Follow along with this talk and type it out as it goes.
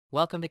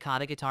Welcome to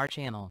KhaTo Guitar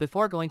channel.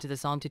 Before going to the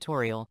song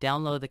tutorial,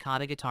 download the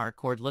KhaTo Guitar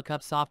chord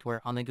lookup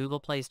software on the Google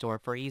Play Store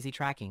for easy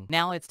tracking.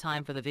 Now it's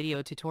time for the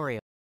video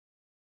tutorial.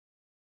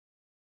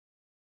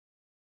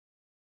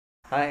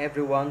 Hi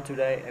everyone,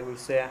 today I will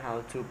share how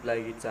to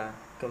play guitar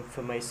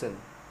confirmation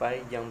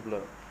by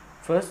Bleu.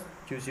 First,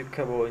 choose your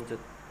cable in the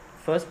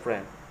first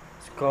frame.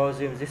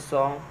 Chords in this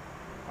song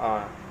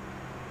are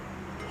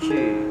G,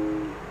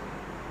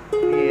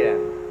 BM,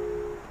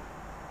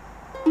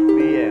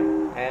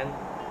 and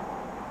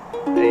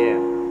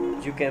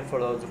AM. You can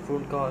follow the full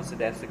chords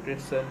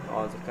description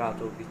on the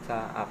KhaTo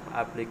Guitar app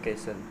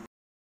application.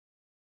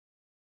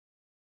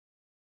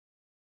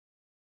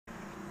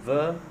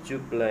 Verb to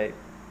play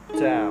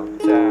down,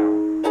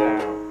 down,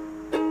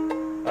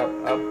 down, up,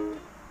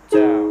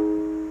 down,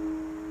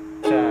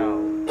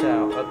 down,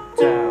 down, up,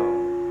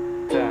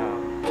 down,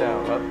 down,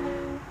 down, up.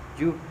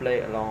 You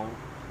play along.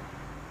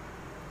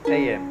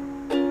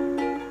 AM,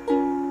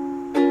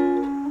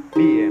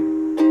 BM,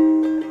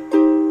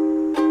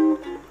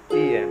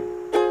 EM,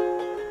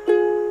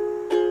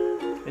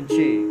 and G.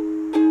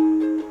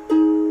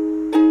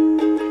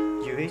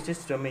 You hit the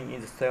strumming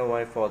in the same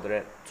way for the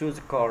red. To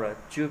the chorus,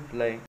 you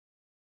play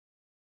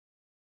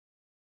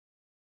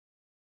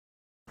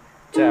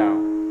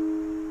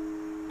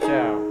down,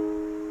 down,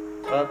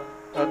 up,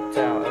 down,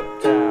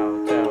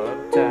 down, down,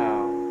 up,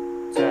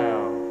 down,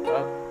 down,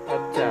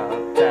 up,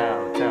 down,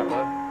 down, down,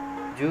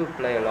 up. You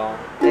play along.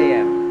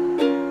 AM,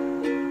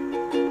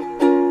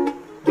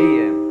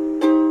 BM,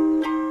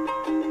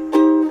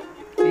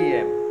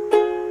 EM,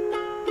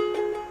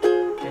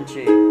 and G.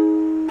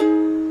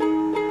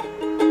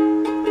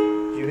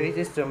 You hit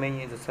this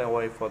strumming in the same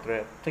way for the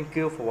red. Thank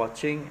you for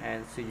watching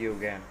and see you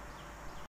again.